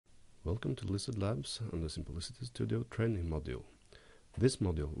Welcome to Lizard Labs and the Simplicity Studio training module. This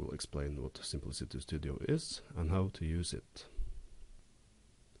module will explain what Simplicity Studio is and how to use it.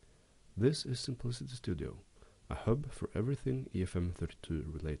 This is Simplicity Studio, a hub for everything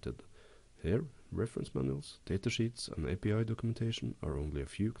EFM32 related. Here, reference manuals, datasheets and API documentation are only a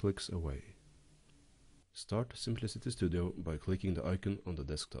few clicks away. Start Simplicity Studio by clicking the icon on the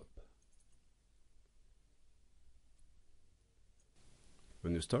desktop.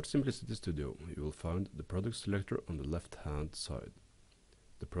 When you start Simplicity Studio, you will find the product selector on the left-hand side.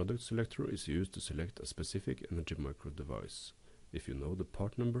 The product selector is used to select a specific Energy Micro device. If you know the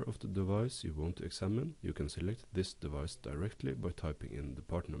part number of the device you want to examine, you can select this device directly by typing in the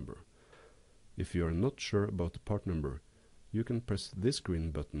part number. If you are not sure about the part number, you can press this green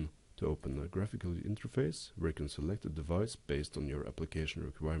button to open a graphical interface where you can select a device based on your application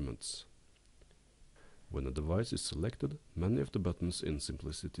requirements. When a device is selected, many of the buttons in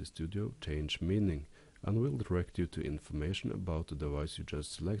Simplicity Studio change meaning and will direct you to information about the device you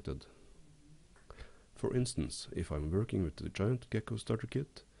just selected. For instance, if I'm working with the Giant Gecko starter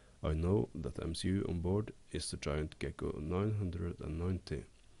kit, I know that the MCU on board is the Giant Gecko 990,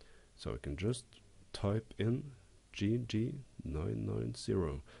 so I can just type in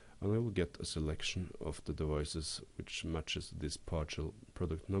GG990 and I will get a selection of the devices which matches this partial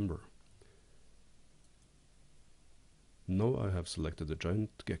product number. Now I have selected the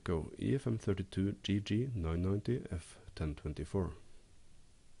Giant Gecko EFM32 GG990F1024.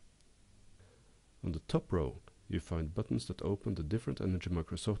 On the top row, you find buttons that open the different Energy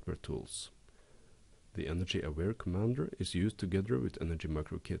Micro software tools. The Energy Aware Commander is used together with Energy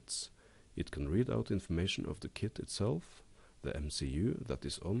Micro kits. It can read out information of the kit itself, the MCU that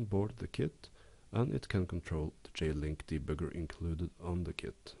is on board the kit, and it can control the J-Link debugger included on the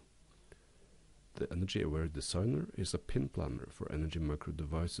kit. The Energy Aware Designer is a pin planner for Energy Micro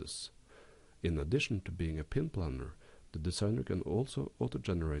devices. In addition to being a pin planner, the designer can also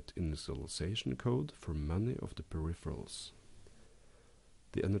auto-generate initialization code for many of the peripherals.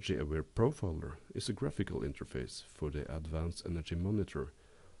 The Energy Aware Profiler is a graphical interface for the Advanced Energy Monitor,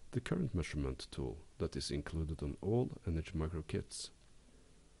 the current measurement tool that is included on all Energy Micro kits.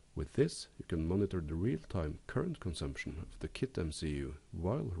 With this, you can monitor the real-time current consumption of the kit MCU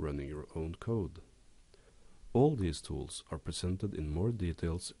while running your own code. All these tools are presented in more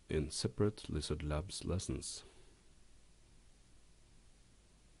details in separate Lizard Labs lessons.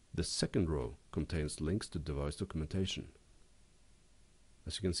 The second row contains links to device documentation.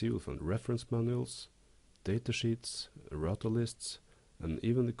 As you can see, you'll find reference manuals, datasheets, errata lists, and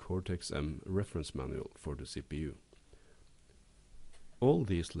even the Cortex-M reference manual for the CPU. All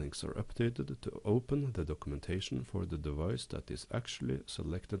these links are updated to open the documentation for the device that is actually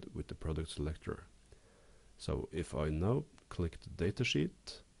selected with the product selector. So if I now click the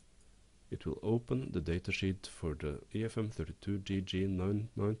datasheet, it will open the datasheet for the EFM32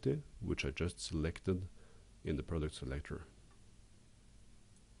 GG990, which I just selected in the product selector.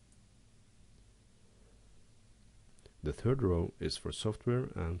 The third row is for software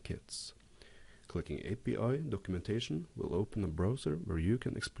and kits. Clicking API documentation will open a browser where you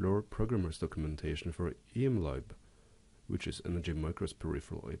can explore programmers documentation for EMLib, which is Energy Micro's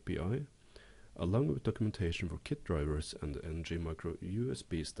peripheral API, along with documentation for kit drivers and the Energy Micro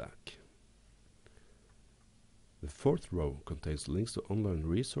USB stack. The fourth row contains links to online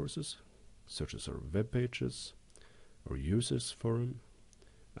resources, such as our web pages, our users forum,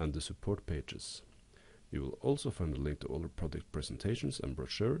 and the support pages. You will also find a link to all our product presentations and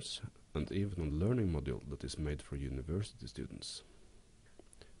brochures, and even a learning module that is made for university students.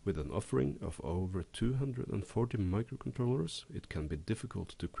 With an offering of over 240 microcontrollers, it can be difficult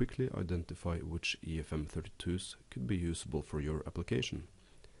to quickly identify which EFM32s could be usable for your application.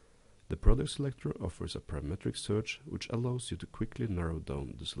 The product selector offers a parametric search which allows you to quickly narrow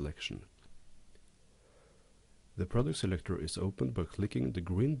down the selection. The product selector is opened by clicking the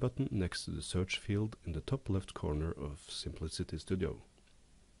green button next to the search field in the top left corner of Simplicity Studio.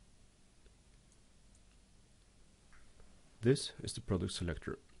 This is the product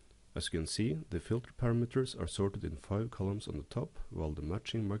selector. As you can see, the filter parameters are sorted in 5 columns on the top, while the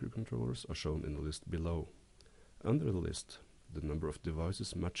matching microcontrollers are shown in the list below. Under the list, the number of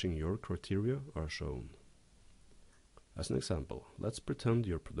devices matching your criteria are shown. As an example, let's pretend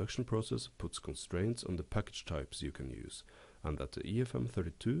your production process puts constraints on the package types you can use, and that the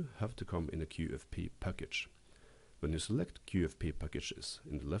EFM32 have to come in a QFP package. When you select QFP packages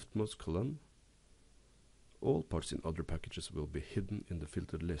in the leftmost column, all parts in other packages will be hidden in the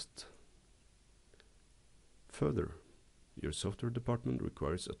filtered list. Further, your software department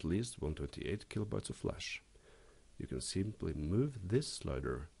requires at least 128 kilobytes of flash. You can simply move this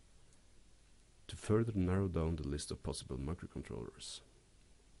slider to further narrow down the list of possible microcontrollers.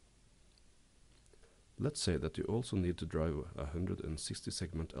 Let's say that you also need to drive a 160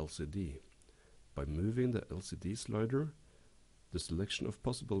 segment LCD. By moving the LCD slider, the selection of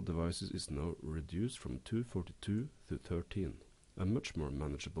possible devices is now reduced from 242 to 13, a much more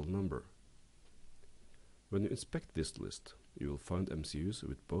manageable number. When you inspect this list, you will find MCUs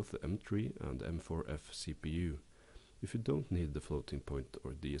with both the M3 and M4F CPU. If you don't need the floating point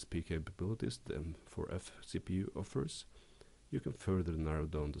or DSP capabilities the M4F CPU offers, you can further narrow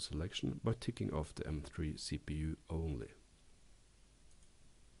down the selection by ticking off the M3 CPU only.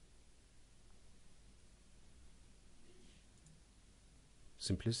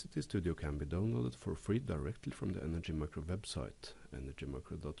 Simplicity Studio can be downloaded for free directly from the Energy Micro website,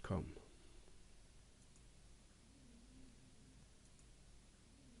 energymicro.com.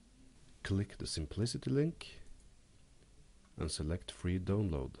 Click the Simplicity link and select Free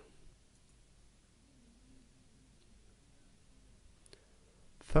Download.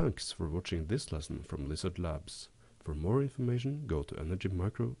 Thanks for watching this lesson from Lizard Labs. For more information, go to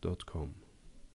energymicro.com.